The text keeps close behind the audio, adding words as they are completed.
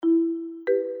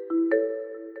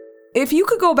If you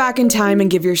could go back in time and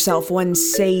give yourself one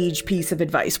sage piece of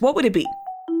advice, what would it be?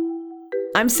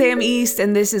 I'm Sam East,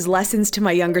 and this is Lessons to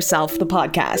My Younger Self, the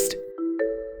podcast.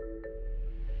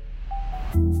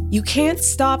 You can't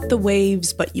stop the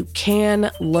waves, but you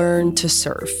can learn to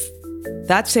surf.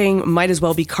 That saying might as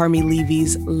well be Carmi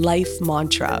Levy's life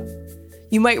mantra.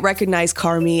 You might recognize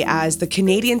Carmi as the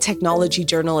Canadian technology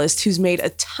journalist who's made a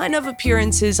ton of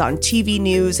appearances on TV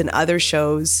news and other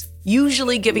shows,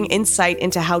 usually giving insight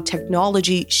into how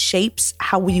technology shapes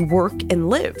how we work and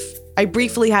live. I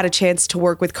briefly had a chance to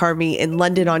work with Carmi in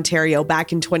London, Ontario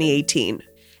back in 2018.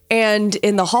 And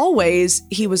in the hallways,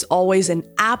 he was always an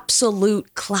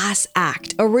absolute class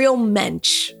act, a real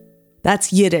mensch.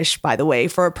 That's Yiddish, by the way,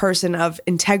 for a person of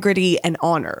integrity and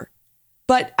honor.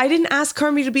 But I didn't ask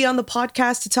Carmi to be on the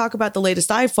podcast to talk about the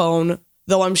latest iPhone,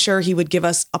 though I'm sure he would give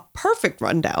us a perfect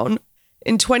rundown.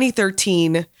 In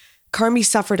 2013, Carmi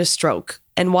suffered a stroke.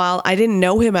 And while I didn't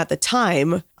know him at the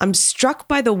time, I'm struck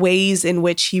by the ways in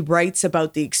which he writes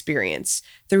about the experience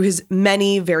through his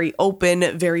many very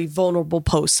open, very vulnerable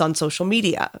posts on social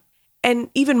media. And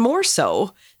even more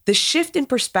so, the shift in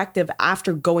perspective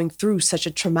after going through such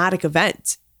a traumatic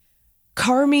event.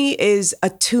 Carmi is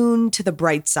attuned to the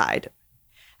bright side.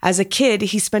 As a kid,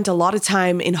 he spent a lot of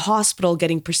time in hospital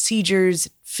getting procedures,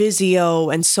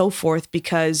 physio, and so forth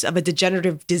because of a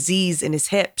degenerative disease in his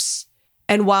hips.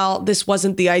 And while this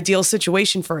wasn't the ideal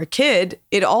situation for a kid,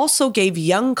 it also gave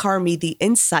young Carmi the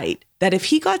insight that if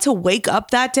he got to wake up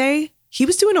that day, he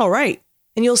was doing all right.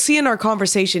 And you'll see in our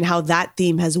conversation how that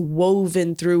theme has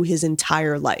woven through his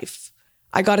entire life.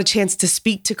 I got a chance to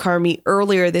speak to Carmi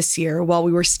earlier this year while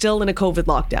we were still in a COVID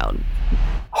lockdown.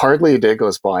 Hardly a day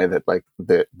goes by that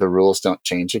the rules don't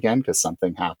change again because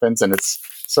something happens, and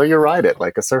so you ride it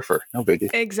like a surfer. No biggie.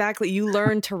 Exactly. You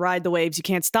learn to ride the waves. You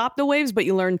can't stop the waves, but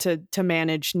you learn to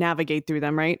manage, navigate through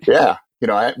them, right? Yeah.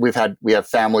 We have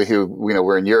family who,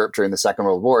 were in Europe during the Second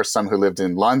World War, some who lived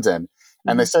in London.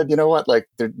 And they said, you know what,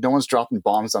 no one's dropping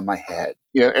bombs on my head.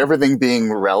 Everything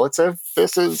being relative,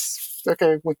 this is,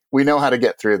 okay, we know how to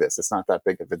get through this. It's not that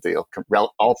big of a deal,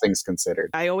 all things considered.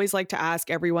 I always like to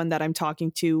ask everyone that I'm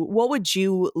talking to, what would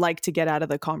you like to get out of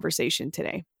the conversation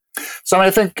today? So I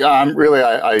think really,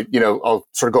 I'll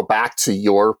sort of go back to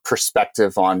your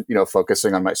perspective on,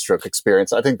 focusing on my stroke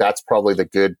experience. I think that's probably the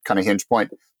good kind of hinge point,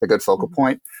 the good focal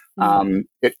point.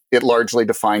 It largely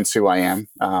defines who I am.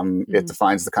 It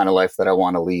defines the kind of life that I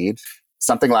want to lead.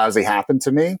 Something lousy happened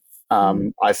to me.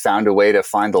 I found a way to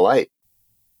find the light.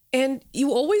 And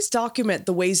you always document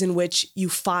the ways in which you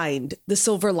find the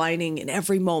silver lining in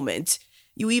every moment.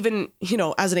 You even,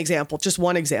 as an example, just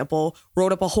one example,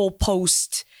 wrote up a whole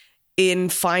post in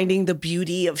finding the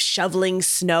beauty of shoveling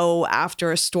snow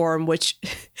after a storm, which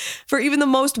for even the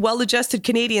most well-adjusted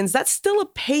Canadians, that's still a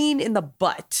pain in the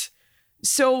butt.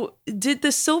 So did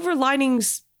the silver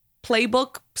linings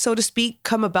playbook, so to speak,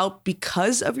 come about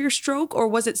because of your stroke, or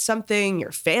was it something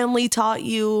your family taught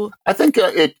you? I think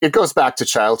it goes back to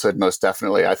childhood, most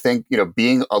definitely. I think,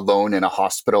 being alone in a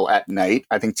hospital at night,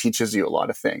 I think teaches you a lot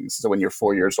of things. So when you're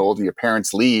 4 years old and your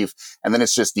parents leave and then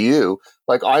it's just you,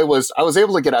 I was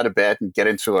able to get out of bed and get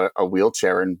into a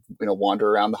wheelchair and, wander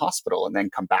around the hospital and then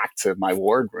come back to my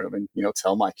ward room and,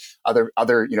 tell my other,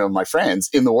 my friends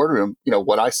in the ward room,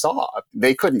 what I saw.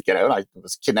 They couldn't get out. There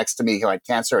was a kid next to me who had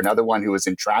cancer, another one who was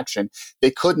in traction. They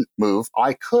couldn't move.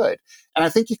 I could. And I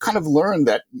think you kind of learn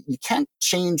that you can't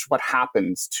change what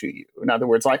happens to you. In other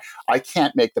words, I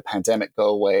can't make the pandemic go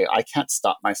away. I can't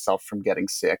stop myself from getting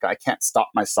sick. I can't stop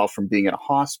myself from being in a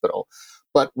hospital.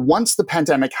 But once the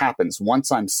pandemic happens,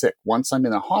 once I'm sick, once I'm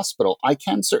in a hospital, I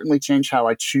can certainly change how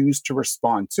I choose to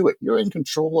respond to it. You're in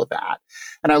control of that.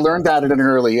 And I learned that at an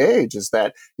early age is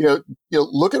that,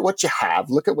 look at what you have,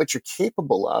 look at what you're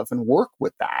capable of and work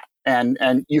with that. And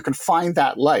you can find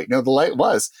that light. The light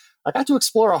was, I got to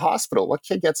explore a hospital. What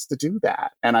kid gets to do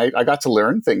that? And I got to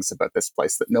learn things about this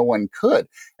place that no one could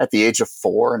at the age of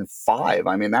 4 and 5.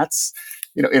 I mean, that's,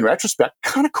 in retrospect,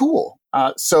 kind of cool.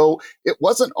 So it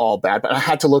wasn't all bad, but I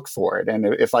had to look for it. And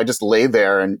if I just lay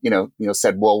there and,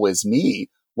 said, woe is me,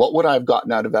 what would I have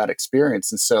gotten out of that experience?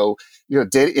 And so,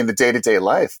 in the day-to-day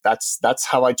life, that's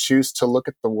how I choose to look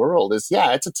at the world is,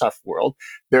 yeah, it's a tough world.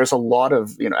 There's a lot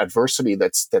of, adversity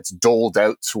that's doled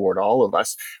out toward all of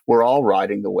us. We're all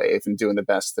riding the wave and doing the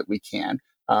best that we can.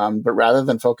 But rather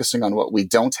than focusing on what we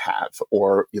don't have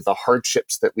or the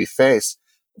hardships that we face,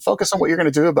 focus on what you're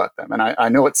going to do about them. And I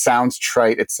know it sounds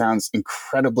trite. It sounds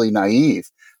incredibly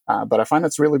naive. But I find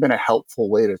that's really been a helpful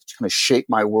way to kind of shape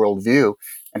my worldview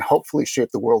and hopefully shape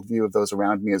the worldview of those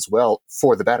around me as well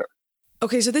for the better.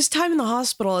 Okay, so this time in the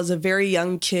hospital as a very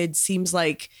young kid seems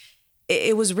like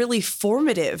it was really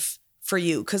formative for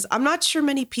you? Because I'm not sure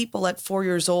many people at 4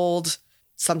 years old,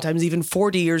 sometimes even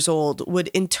 40 years old,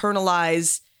 would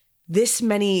internalize this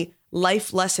many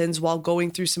life lessons while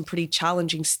going through some pretty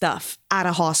challenging stuff at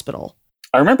a hospital.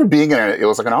 I remember being it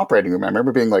was like an operating room. I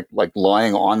remember being like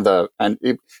lying on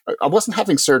I wasn't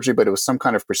having surgery, but it was some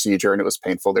kind of procedure and it was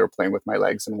painful. They were playing with my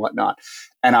legs and whatnot.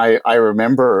 And I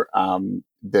remember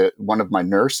one of my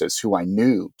nurses who I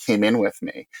knew came in with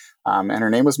me, and her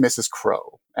name was Mrs.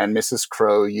 Crow. And Mrs.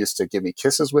 Crow used to give me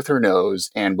kisses with her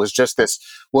nose and was just this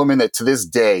woman that to this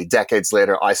day, decades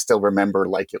later, I still remember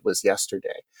like it was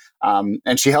yesterday.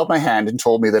 And she held my hand and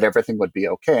told me that everything would be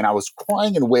okay. And I was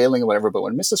crying and wailing and whatever. But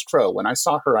when I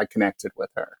saw her, I connected with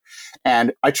her.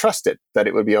 And I trusted that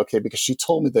it would be okay because she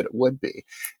told me that it would be.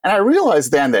 And I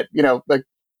realized then that, like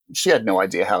she had no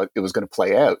idea how it was going to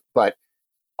play out. But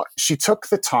she took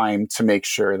the time to make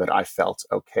sure that I felt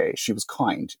okay. She was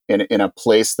kind in a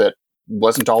place that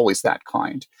wasn't always that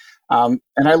kind. And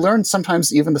I learned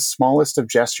sometimes even the smallest of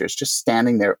gestures, just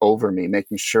standing there over me,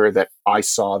 making sure that I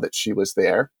saw that she was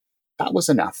there. That was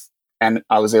enough. And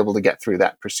I was able to get through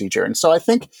that procedure. And so I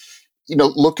think,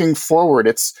 looking forward,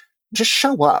 it's just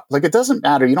show up. Like, it doesn't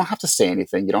matter. You don't have to say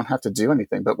anything. You don't have to do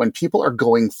anything. But when people are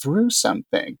going through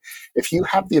something, if you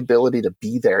have the ability to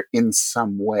be there in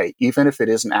some way, even if it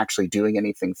isn't actually doing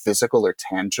anything physical or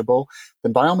tangible,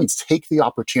 then by all means, take the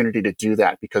opportunity to do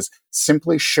that, because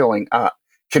simply showing up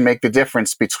can make the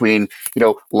difference between,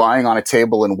 lying on a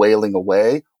table and wailing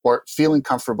away or feeling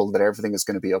comfortable that everything is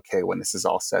going to be okay when this is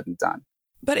all said and done.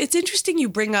 But it's interesting you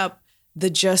bring up the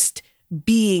just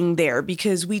being there,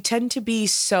 because we tend to be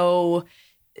so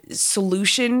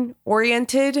solution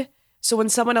oriented. So when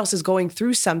someone else is going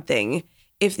through something,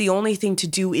 if the only thing to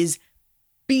do is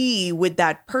be with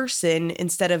that person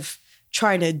instead of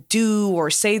trying to do or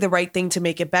say the right thing to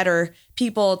make it better,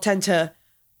 people tend to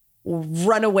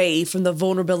run away from the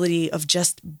vulnerability of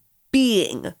just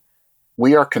being.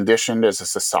 We are conditioned as a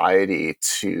society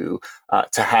to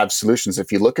have solutions.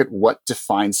 If you look at what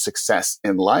defines success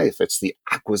in life, it's the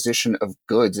acquisition of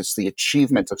goods. It's the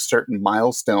achievement of certain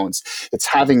milestones. It's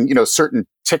having, certain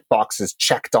tick boxes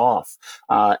checked off.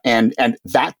 And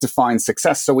that defines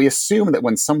success. So we assume that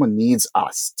when someone needs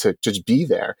us to just be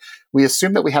there, we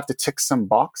assume that we have to tick some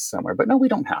box somewhere. But no, we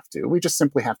don't have to. We just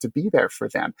simply have to be there for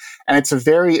them. And it's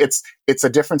a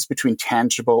difference between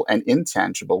tangible and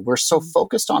intangible. We're so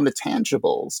focused on the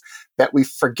tangibles that we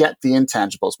forget the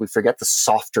intangibles. We forget the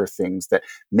softer things that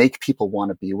make people want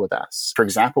to be with us. For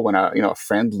example, when a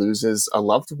friend loses a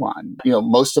loved one,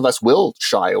 most of us will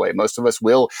shy away. Most of us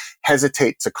will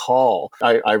hesitate to call.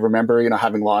 I remember,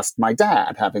 having lost my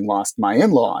dad, having lost my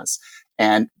in-laws,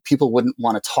 and people wouldn't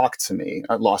want to talk to me.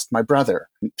 I lost my brother.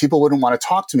 People wouldn't want to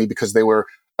talk to me because they were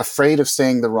afraid of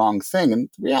saying the wrong thing. And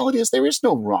the reality is there is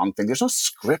no wrong thing. There's no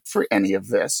script for any of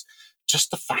this.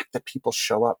 Just the fact that people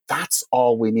show up, that's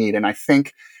all we need. And I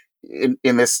think in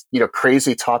this,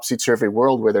 crazy topsy-turvy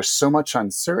world where there's so much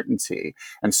uncertainty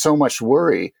and so much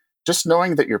worry, just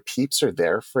knowing that your peeps are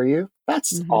there for you,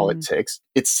 that's all it takes.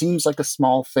 It seems like a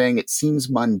small thing. It seems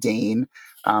mundane.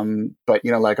 But,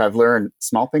 like I've learned,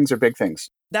 small things are big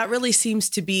things. That really seems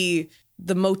to be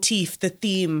the motif, the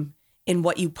theme in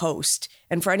what you post.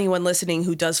 And for anyone listening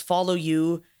who does follow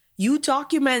you, you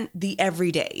document the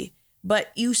everyday,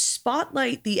 but you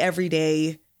spotlight the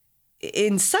everyday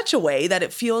in such a way that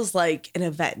it feels like an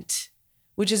event,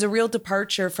 which is a real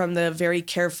departure from the very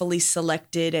carefully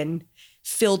selected and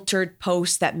filtered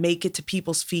posts that make it to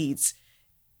people's feeds.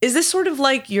 Is this sort of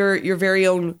like your very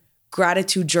own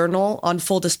gratitude journal on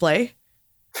full display?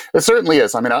 It certainly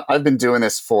is. I mean, I've been doing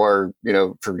this for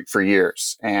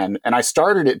years, and I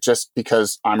started it just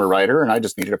because I'm a writer and I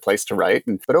just needed a place to write.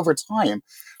 But over time,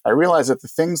 I realized that the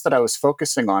things that I was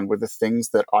focusing on were the things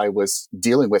that I was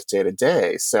dealing with day to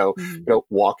day. So,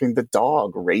 walking the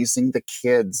dog, raising the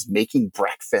kids, making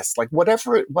breakfast, like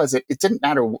whatever it was, it didn't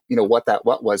matter,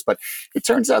 what was, but it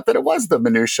turns out that it was the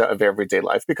minutia of everyday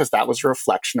life because that was a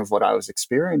reflection of what I was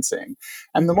experiencing.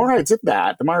 And the more I did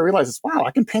that, the more I realized, wow,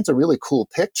 I can paint a really cool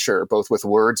picture, both with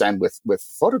words and with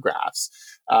photographs.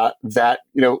 That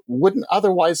wouldn't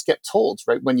otherwise get told,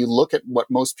 right? When you look at what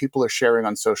most people are sharing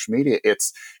on social media,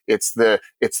 it's the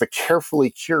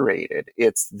carefully curated,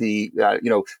 it's the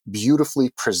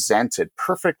beautifully presented,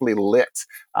 perfectly lit.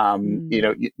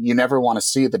 You never want to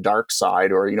see the dark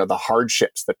side or the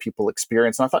hardships that people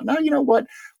experience. And I thought, no, you know what?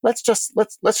 Let's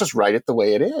just write it the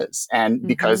way it is. And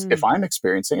because if I'm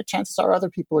experiencing it, chances are other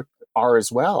people are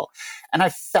as well. And I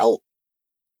felt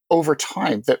over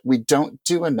time that we don't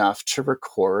do enough to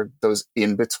record those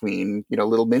in between,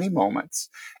 little mini moments.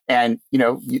 And, you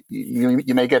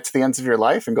may get to the ends of your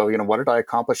life and go, what did I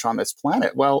accomplish on this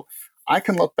planet? Well, I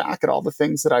can look back at all the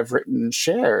things that I've written and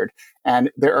shared.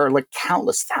 And there are like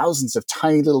countless thousands of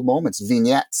tiny little moments,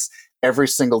 vignettes, every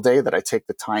single day that I take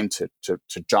the time to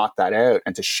jot that out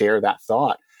and to share that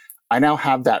thought. I now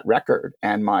have that record,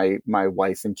 and my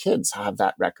wife and kids have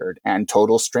that record, and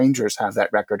total strangers have that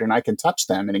record, and I can touch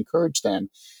them and encourage them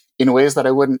in ways that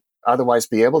I wouldn't otherwise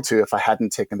be able to if I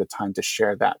hadn't taken the time to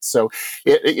share that. So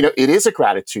it is a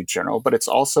gratitude journal, but it's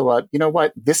also a, you know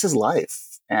what, this is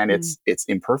life, and it's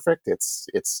imperfect,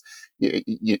 it's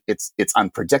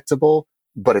unpredictable,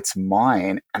 but it's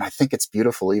mine, and I think it's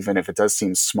beautiful, even if it does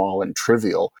seem small and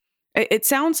trivial. It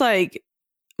sounds like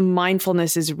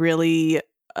mindfulness is really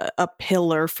a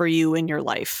pillar for you in your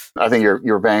life. I think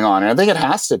you're bang on. And I think it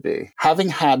has to be. Having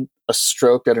had a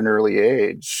stroke at an early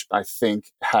age, I think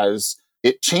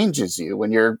it changes you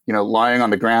when you're, lying on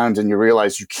the ground and you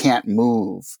realize you can't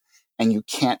move and you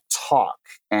can't talk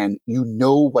and you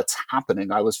know what's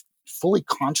happening. I was fully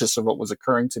conscious of what was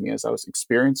occurring to me as I was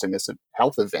experiencing this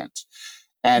health event.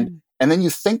 And then you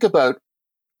think about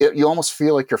it, you almost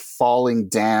feel like you're falling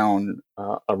down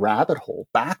a rabbit hole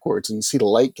backwards, and you see the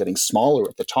light getting smaller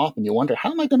at the top, and you wonder,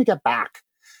 how am I going to get back?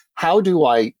 How do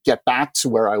I get back to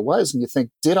where I was? And you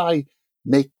think, did I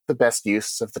make the best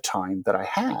use of the time that I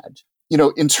had?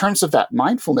 In terms of that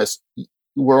mindfulness,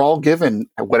 we're all given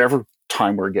whatever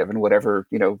time we're given, whatever,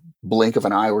 blink of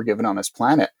an eye we're given on this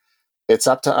planet. It's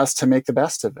up to us to make the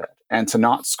best of it and to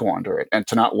not squander it and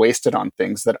to not waste it on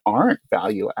things that aren't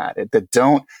value added, that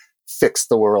don't fix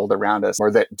the world around us, or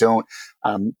that don't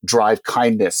drive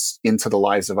kindness into the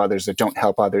lives of others, that don't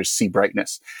help others see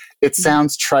brightness. It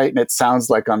sounds trite and it sounds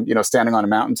like I'm, standing on a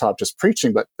mountaintop just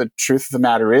preaching, but the truth of the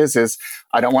matter is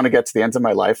I don't want to get to the end of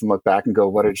my life and look back and go,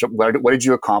 what did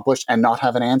you accomplish, and not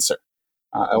have an answer.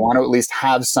 I want to at least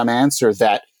have some answer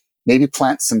that maybe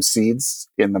plant some seeds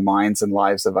in the minds and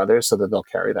lives of others so that they'll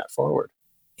carry that forward.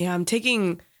 Yeah, I'm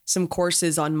taking some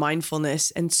courses on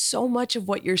mindfulness, and so much of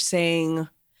what you're saying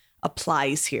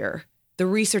applies here. The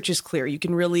research is clear. You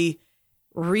can really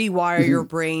rewire your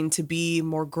brain to be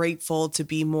more grateful, to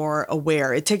be more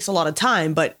aware. It takes a lot of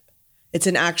time, but it's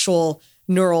an actual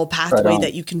neural pathway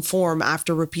that you can form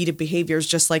after repeated behaviors,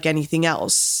 just like anything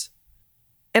else.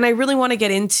 And I really want to get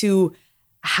into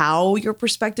how your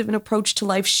perspective and approach to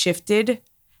life shifted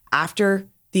after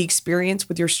the experience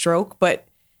with your stroke. But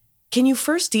can you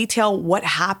first detail what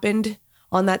happened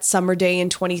on that summer day in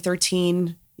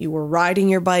 2013? You were riding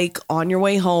your bike on your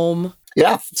way home.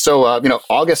 Yeah. So,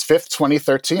 August 5th,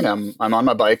 2013, I'm on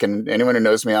my bike, and anyone who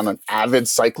knows me, I'm an avid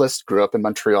cyclist, grew up in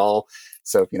Montreal.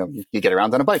 So, you get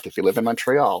around on a bike if you live in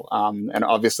Montreal. And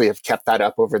obviously have kept that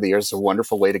up over the years. It's a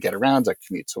wonderful way to get around. I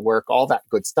commute to work, all that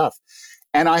good stuff.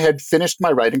 And I had finished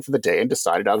my writing for the day and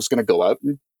decided I was going to go out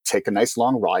and take a nice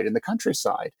long ride in the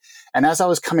countryside. And as I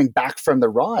was coming back from the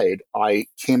ride, I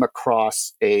came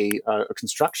across a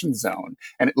construction zone,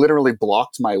 and it literally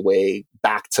blocked my way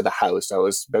back to the house. I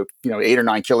was about 8 or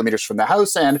 9 kilometers from the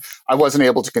house, and I wasn't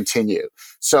able to continue.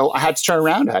 So I had to turn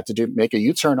around. I had to make a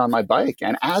U-turn on my bike.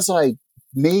 And as I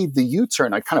made the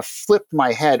U-turn, I kind of flipped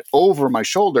my head over my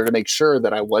shoulder to make sure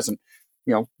that I wasn't,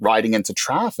 riding into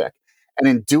traffic. And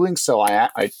in doing so, I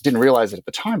didn't realize it at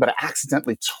the time, but I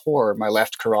accidentally tore my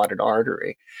left carotid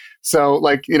artery. So,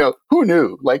 who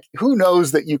knew? Who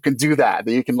knows that you can do that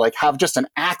you can, have just an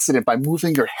accident by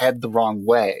moving your head the wrong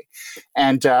way.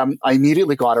 And I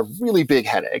immediately got a really big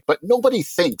headache. But nobody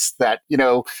thinks that,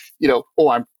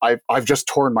 I've just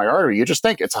torn my artery. You just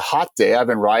think it's a hot day. I've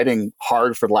been riding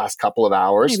hard for the last couple of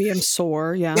hours. Maybe I'm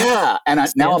sore. Yeah. Yeah. And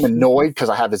now I'm annoyed because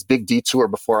I have this big detour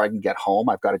before I can get home.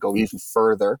 I've got to go even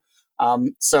further.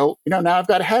 So, now I've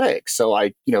got a headache. So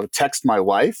I, text my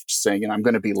wife saying, I'm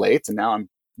going to be late. And now I'm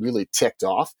really ticked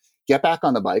off. Get back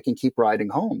on the bike and keep riding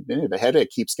home. The headache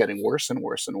keeps getting worse and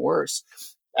worse and worse.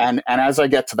 And as I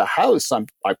get to the house,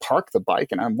 I park the bike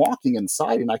and I'm walking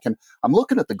inside, and I'm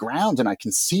looking at the ground, and I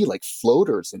can see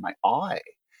floaters in my eye.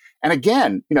 And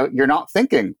again, you're not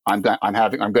thinking I'm going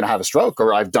to have a stroke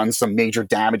or I've done some major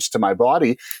damage to my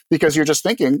body, because you're just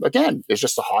thinking, again, it's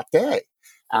just a hot day.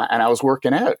 And I was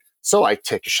working out. So I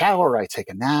take a shower, I take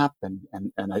a nap, and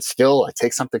I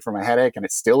take something for my headache, and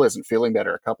it still isn't feeling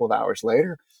better. A couple of hours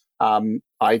later,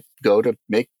 I go to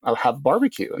have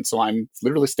barbecue. And so I'm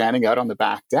literally standing out on the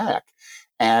back deck,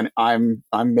 and I'm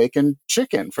making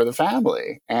chicken for the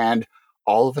family. And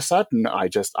all of a sudden I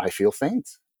feel faint.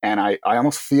 And I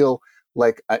almost feel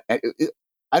like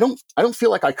I don't feel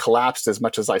like I collapsed as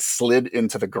much as I slid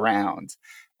into the ground.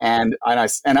 And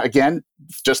again,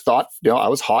 just thought, I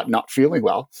was hot, not feeling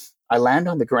well. I land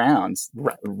on the ground,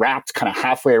 wrapped kind of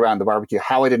halfway around the barbecue.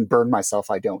 How I didn't burn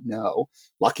myself, I don't know.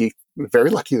 Lucky,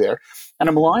 very lucky there. And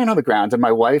I'm lying on the ground, and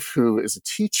my wife, who is a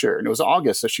teacher, and it was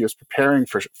August, so she was preparing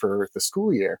for the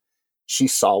school year. She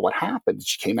saw what happened.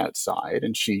 She came outside,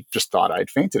 and she just thought I'd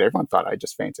fainted. Everyone thought I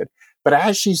just fainted. But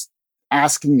as she's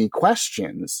asking me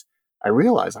questions, I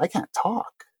realize I can't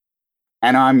talk,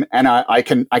 and I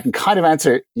can kind of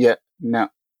answer, yeah, no,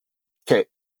 okay,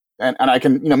 and I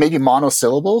can, maybe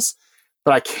monosyllables,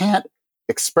 but I can't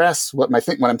express what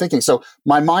I'm thinking. So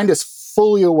my mind is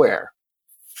fully aware,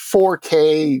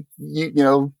 4K,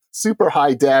 super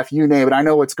high def, you name it. I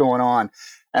know what's going on.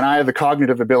 And I have the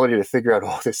cognitive ability to figure out,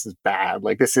 oh, this is bad.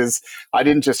 Like I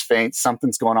didn't just faint.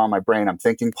 Something's going on in my brain. I'm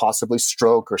thinking possibly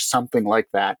stroke or something like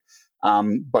that.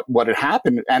 But what had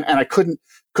happened, and I couldn't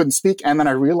speak. And then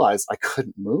I realized I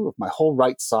couldn't move. My whole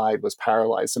right side was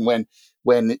paralyzed. And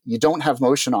when you don't have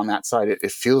motion on that side,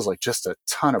 it feels like just a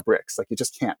ton of bricks. Like you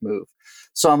just can't move.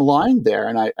 So I'm lying there,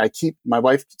 and I keep my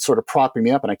wife sort of propping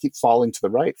me up, and I keep falling to the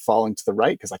right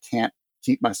because I can't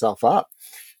keep myself up.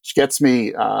 She gets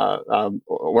me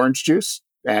orange juice,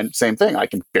 and same thing. I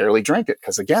can barely drink it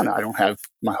because, again, I don't have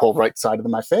my whole right side of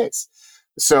my face.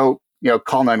 So,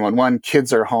 call 911.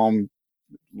 Kids are home.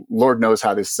 Lord knows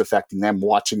how this is affecting them,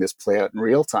 watching this play out in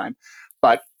real time.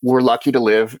 But we're lucky to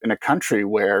live in a country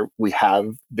where we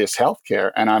have this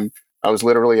healthcare. And I was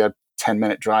literally a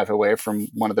 10-minute drive away from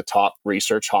one of the top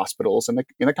research hospitals in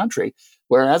the country,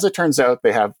 where, as it turns out,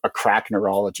 they have a crack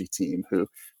neurology team who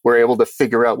were able to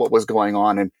figure out what was going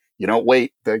on. And you don't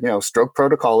wait. The stroke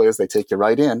protocol is they take you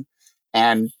right in.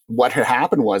 And what had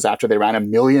happened was, after they ran 1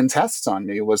 million tests on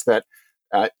me, was that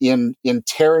in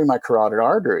tearing my carotid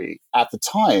artery at the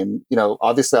time,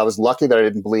 obviously I was lucky that I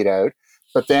didn't bleed out.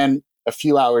 But then a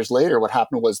few hours later, what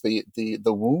happened was the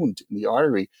wound in the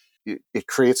artery, it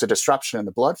creates a disruption in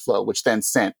the blood flow, which then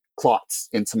sent clots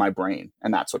into my brain.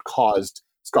 And that's what caused,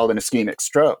 it's called an ischemic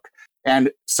stroke.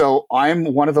 And so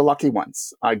I'm one of the lucky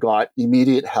ones. I got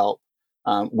immediate help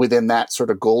within that sort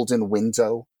of golden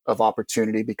window of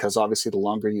opportunity, because obviously the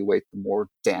longer you wait, the more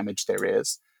damage there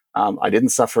is. I didn't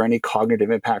suffer any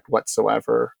cognitive impact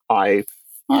whatsoever. I'm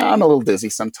a little dizzy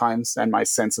sometimes, and my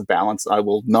sense of balance, I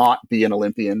will not be an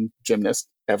Olympian gymnast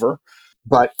ever,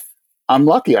 but I'm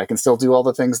lucky. I can still do all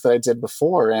the things that I did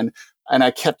before. And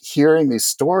I kept hearing these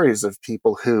stories of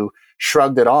people who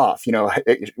shrugged it off,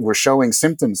 were showing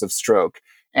symptoms of stroke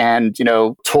and,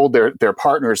 told their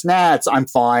partners, nah, I'm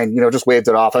fine, just waved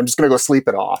it off. I'm just going to go sleep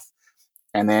it off.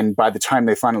 And then by the time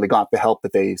they finally got the help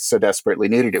that they so desperately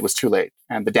needed, it was too late,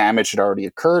 and the damage had already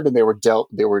occurred, and they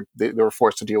were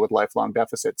forced to deal with lifelong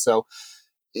deficits. So,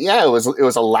 yeah, it was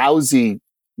a lousy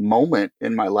moment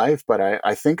in my life, but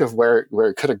I think of where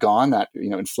it could have gone, that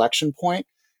inflection point,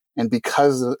 and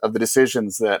because of the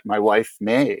decisions that my wife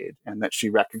made and that she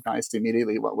recognized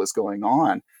immediately what was going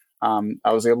on,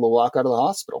 I was able to walk out of the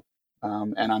hospital,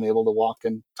 and I'm able to walk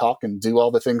and talk and do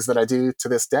all the things that I do to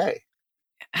this day.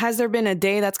 Has there been a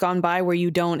day that's gone by where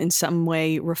you don't in some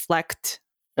way reflect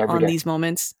on these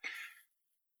moments?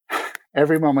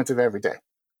 Every moment of every day.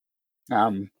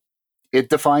 It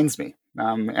defines me.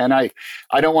 And I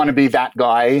don't want to be that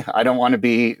guy. I don't want to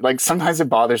be like, sometimes it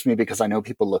bothers me because I know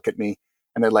people look at me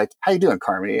and they're like, how you doing,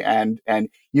 Carmi? And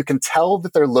you can tell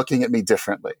that they're looking at me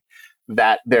differently,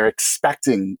 that they're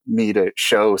expecting me to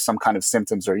show some kind of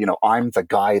symptoms, or, I'm the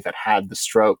guy that had the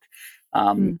stroke.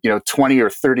 20 or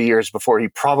 30 years before he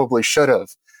probably should have,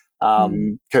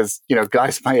 because,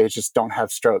 guys my age just don't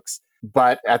have strokes.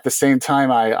 But at the same time,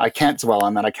 I can't dwell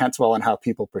on that. I can't dwell on how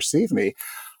people perceive me.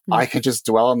 I can just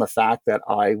dwell on the fact that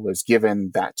I was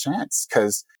given that chance,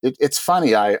 because it's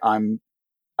funny. I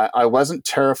wasn't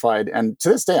terrified. And to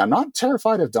this day, I'm not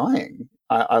terrified of dying.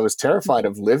 I was terrified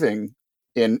of living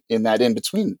in that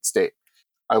in-between state.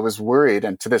 I was worried,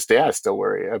 and to this day, I still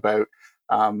worry about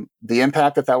the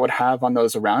impact that would have on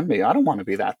those around me. I don't want to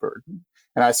be that burden.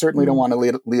 And I certainly don't want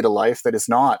to lead a life that is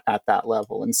not at that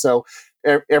level. And so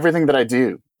everything that I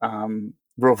do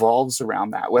revolves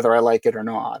around that, whether I like it or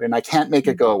not. And I can't make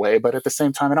it go away, but at the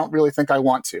same time, I don't really think I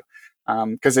want to.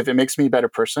 Because if it makes me a better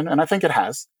person, and I think it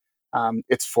has,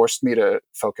 it's forced me to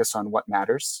focus on what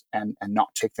matters and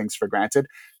not take things for granted.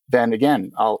 Then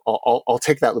again, I'll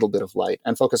take that little bit of light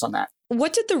and focus on that.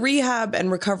 What did the rehab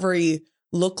and recovery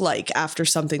look like after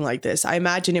something like this? I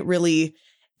imagine it really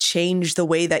changed the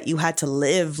way that you had to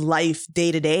live life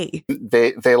day to day.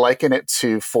 They liken it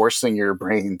to forcing your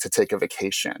brain to take a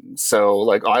vacation. So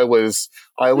like I was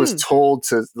told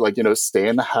to stay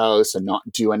in the house and not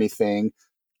do anything,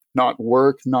 not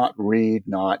work, not read,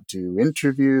 not do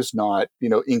interviews, not,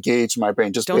 engage my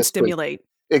brain. Just don't stimulate.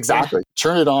 Exactly.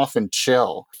 Turn it off and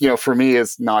chill. For me,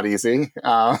 it's not easy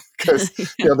because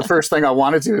the first thing I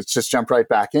want to do is just jump right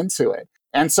back into it.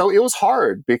 And so it was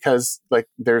hard because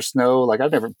there's no,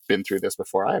 I've never been through this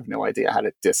before. I have no idea how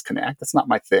to disconnect. That's not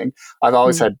my thing. I've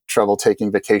always had trouble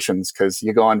taking vacations because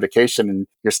you go on vacation and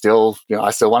you're still,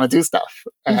 I still want to do stuff.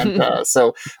 And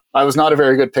so I was not a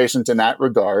very good patient in that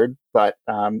regard. But,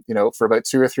 for about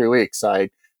 2 or 3 weeks, I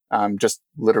just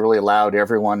literally allowed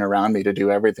everyone around me to do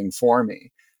everything for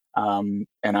me. And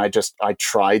I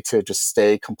tried to just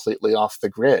stay completely off the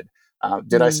grid.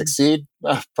 Did I succeed?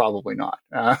 Probably not.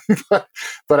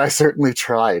 But I certainly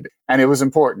tried. And it was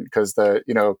important because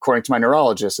according to my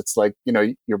neurologist, it's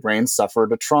your brain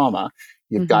suffered a trauma.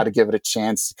 You've got to give it a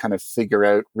chance to kind of figure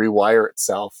out, rewire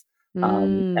itself,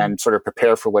 and sort of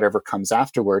prepare for whatever comes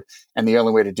afterward. And the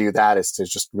only way to do that is to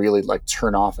just really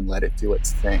turn off and let it do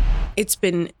its thing. It's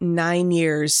been 9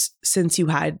 years since you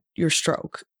had your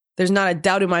stroke. There's not a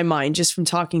doubt in my mind, just from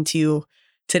talking to you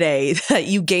today, that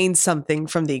you gained something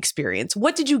from the experience.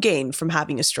 What did you gain from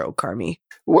having a stroke, Carmy?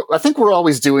 Well, I think we're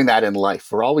always doing that in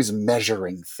life. We're always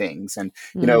measuring things, and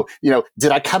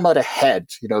did I come out ahead?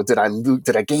 Did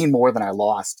I gain more than I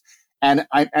lost? And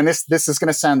this is going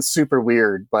to sound super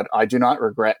weird, but I do not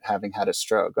regret having had a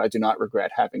stroke. I do not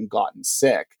regret having gotten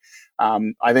sick.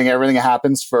 I think everything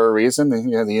happens for a reason.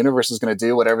 The universe is going to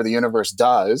do whatever the universe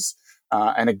does.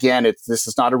 And again, this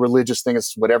is not a religious thing.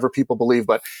 It's whatever people believe,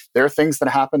 but there are things that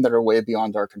happen that are way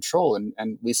beyond our control,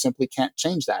 and we simply can't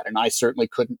change that. And I certainly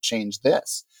couldn't change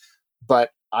this.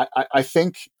 But I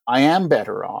think I am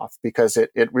better off because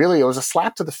it was a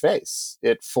slap to the face.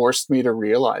 It forced me to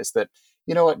realize that,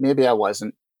 maybe I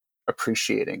wasn't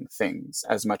appreciating things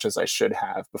as much as I should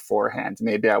have beforehand.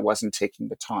 Maybe I wasn't taking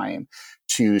the time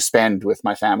to spend with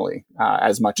my family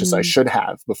as much as I should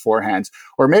have beforehand,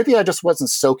 or maybe I just wasn't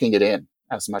soaking it in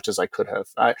as much as I could have.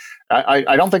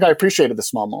 I don't think I appreciated the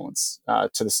small moments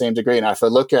to the same degree. And if I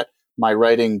look at my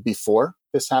writing before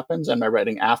this happens and my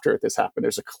writing after this happened,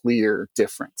 there's a clear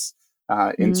difference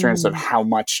in terms of how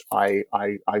much I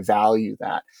value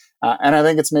that. And I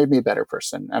think it's made me a better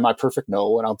person. Am I perfect?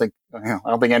 No. I don't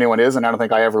think anyone is, and I don't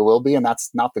think I ever will be. And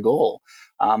that's not the goal.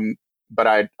 But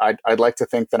I'd like to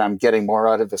think that I'm getting more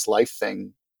out of this life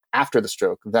thing after the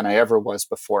stroke than I ever was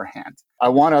beforehand. I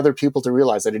want other people to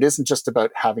realize that it isn't just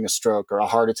about having a stroke or a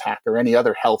heart attack or any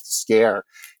other health scare.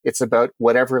 It's about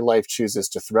whatever life chooses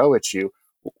to throw at you.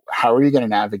 How are you going to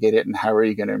navigate it, and how are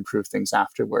you going to improve things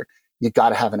afterward? You've got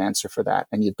to have an answer for that.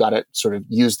 And you've got to sort of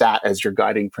use that as your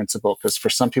guiding principle, because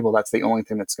for some people, that's the only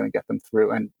thing that's going to get them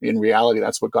through. And in reality,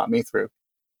 that's what got me through.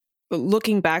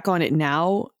 Looking back on it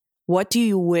now, what do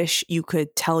you wish you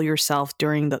could tell yourself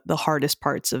during the hardest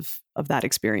parts of that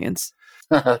experience?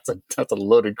 That's a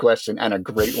loaded question and a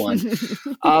great one.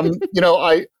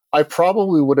 I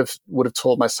probably would have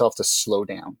told myself to slow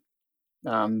down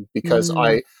because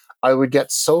I would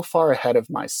get so far ahead of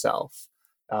myself.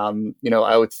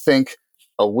 I would think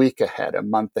a week ahead, a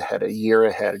month ahead, a year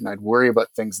ahead, and I'd worry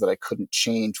about things that I couldn't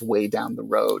change way down the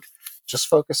road. Just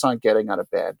focus on getting out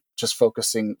of bed. Just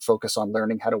focus on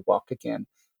learning how to walk again.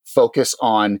 Focus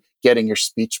on getting your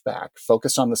speech back.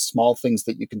 Focus on the small things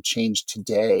that you can change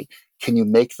today. Can you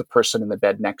make the person in the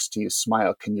bed next to you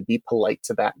smile? Can you be polite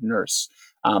to that nurse?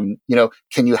 Can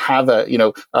you have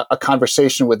a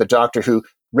conversation with a doctor who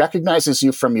recognizes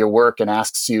you from your work and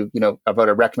asks you, about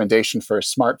a recommendation for a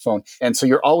smartphone? And so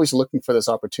you're always looking for those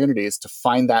opportunities to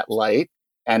find that light.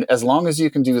 And as long as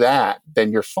you can do that,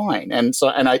 then you're fine. And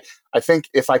I think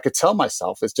if I could tell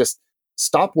myself is just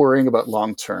stop worrying about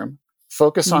long term,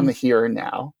 focus on the here and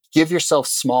now, give yourself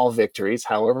small victories,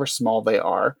 however small they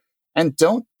are, and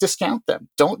don't discount them.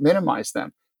 Don't minimize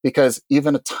them, because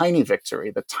even a tiny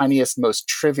victory, the tiniest, most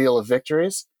trivial of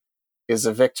victories, is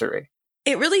a victory.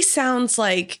 It really sounds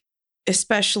like,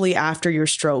 especially after your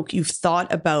stroke, you've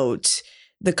thought about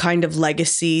the kind of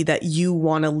legacy that you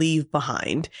want to leave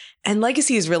behind. And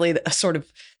legacy is really a sort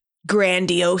of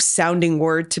grandiose sounding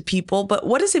word to people, but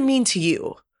what does it mean to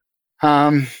you?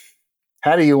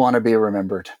 How do you want to be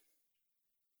remembered?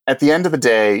 At the end of the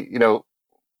day,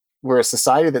 we're a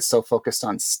society that's so focused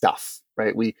on stuff,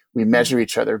 right? We measure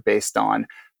each other based on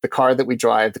the car that we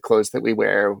drive, the clothes that we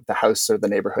wear, the house or the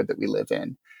neighborhood that we live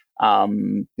in,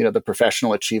 the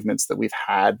professional achievements that we've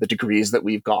had, the degrees that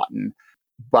we've gotten.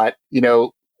 But,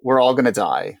 we're all going to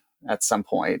die at some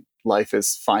point. Life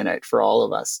is finite for all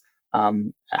of us.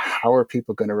 How are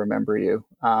people going to remember you?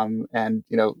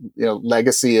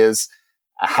 Legacy is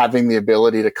having the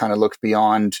ability to kind of look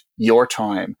beyond your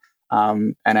time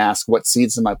and ask, what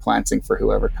seeds am I planting for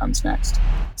whoever comes next?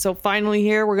 So finally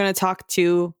here, we're going to talk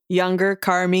to younger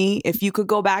Carmi. If you could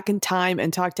go back in time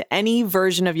and talk to any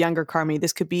version of younger Carmi,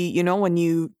 this could be, you know, when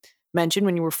you mentioned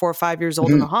when you were 4 or 5 years old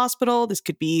in the hospital. This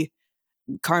could be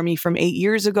Carmi from 8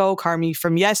 years ago, Carmi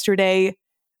from yesterday.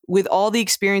 With all the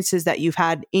experiences that you've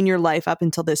had in your life up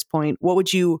until this point, what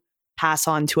would you pass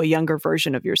on to a younger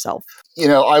version of yourself? You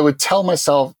know, I would tell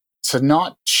myself to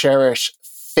not cherish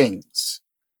things.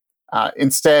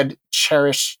 Instead,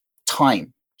 cherish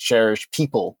time, cherish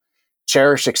people,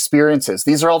 cherish experiences.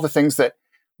 These are all the things that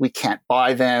we can't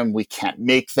buy them, we can't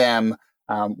make them.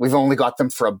 We've only got them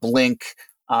for a blink.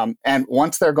 And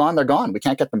once they're gone, they're gone. We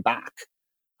can't get them back.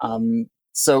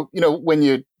 So, you know, when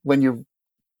you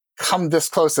come this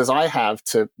close as I have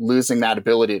to losing that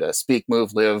ability to speak,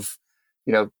 move, live,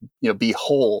 you know, be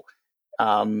whole,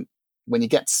 when you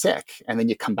get sick and then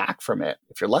you come back from it,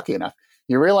 if you're lucky enough,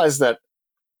 you realize that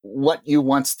what you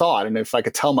once thought, and if I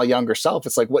could tell my younger self,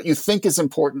 it's like what you think is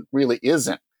important really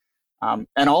isn't. And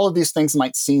all of these things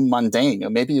might seem mundane. You know,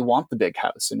 maybe you want the big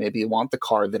house, and maybe you want the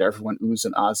car that everyone oohs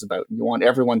and ahs about. And you want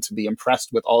everyone to be impressed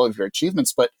with all of your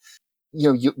achievements, but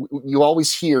you know, you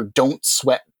always hear, "Don't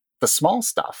sweat the small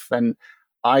stuff," and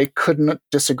I couldn't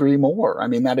disagree more. I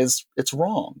mean, it's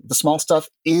wrong. The small stuff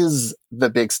is the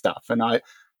big stuff, and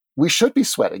we should be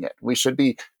sweating it. We should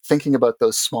be thinking about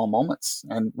those small moments.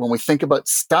 And when we think about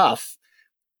stuff,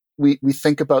 we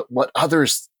think about what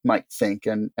others might think.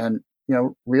 And you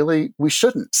know, really, we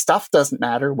shouldn't. Stuff doesn't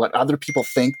matter. What other people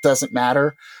think doesn't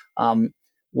matter.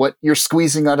 What you're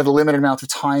squeezing out of the limited amount of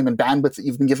time and bandwidth that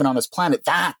you've been given on this planet,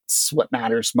 that's what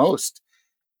matters most.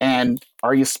 And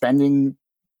are you spending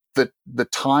the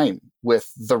time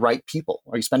with the right people?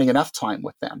 Are you spending enough time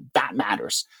with them? That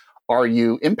matters. Are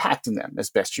you impacting them as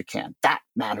best you can? That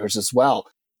matters as well.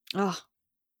 Oh,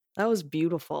 that was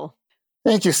beautiful.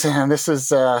 Thank you, Sam. This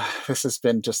has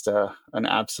been just an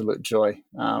absolute joy.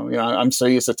 You know, I'm so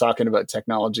used to talking about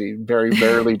technology. Very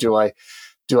rarely do I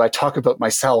talk about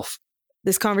myself.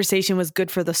 This conversation was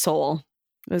good for the soul.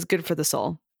 It was good for the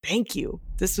soul. Thank you.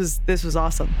 This was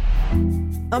awesome.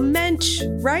 A mensch,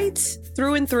 right?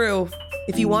 Through and through.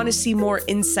 If you want to see more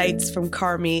insights from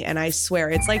Carmi, and I swear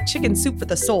it's like chicken soup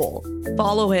with a soul,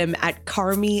 follow him at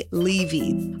Carmi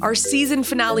Levy. Our season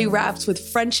finale wraps with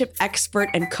friendship expert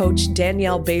and coach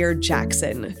Danielle Bayard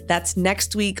Jackson. That's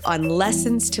next week on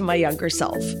Lessons to My Younger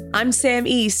Self. I'm Sam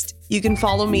East. You can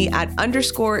follow me at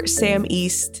 _Sam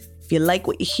East. If you like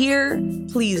what you hear,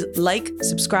 please like,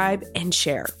 subscribe, and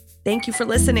share. Thank you for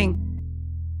listening.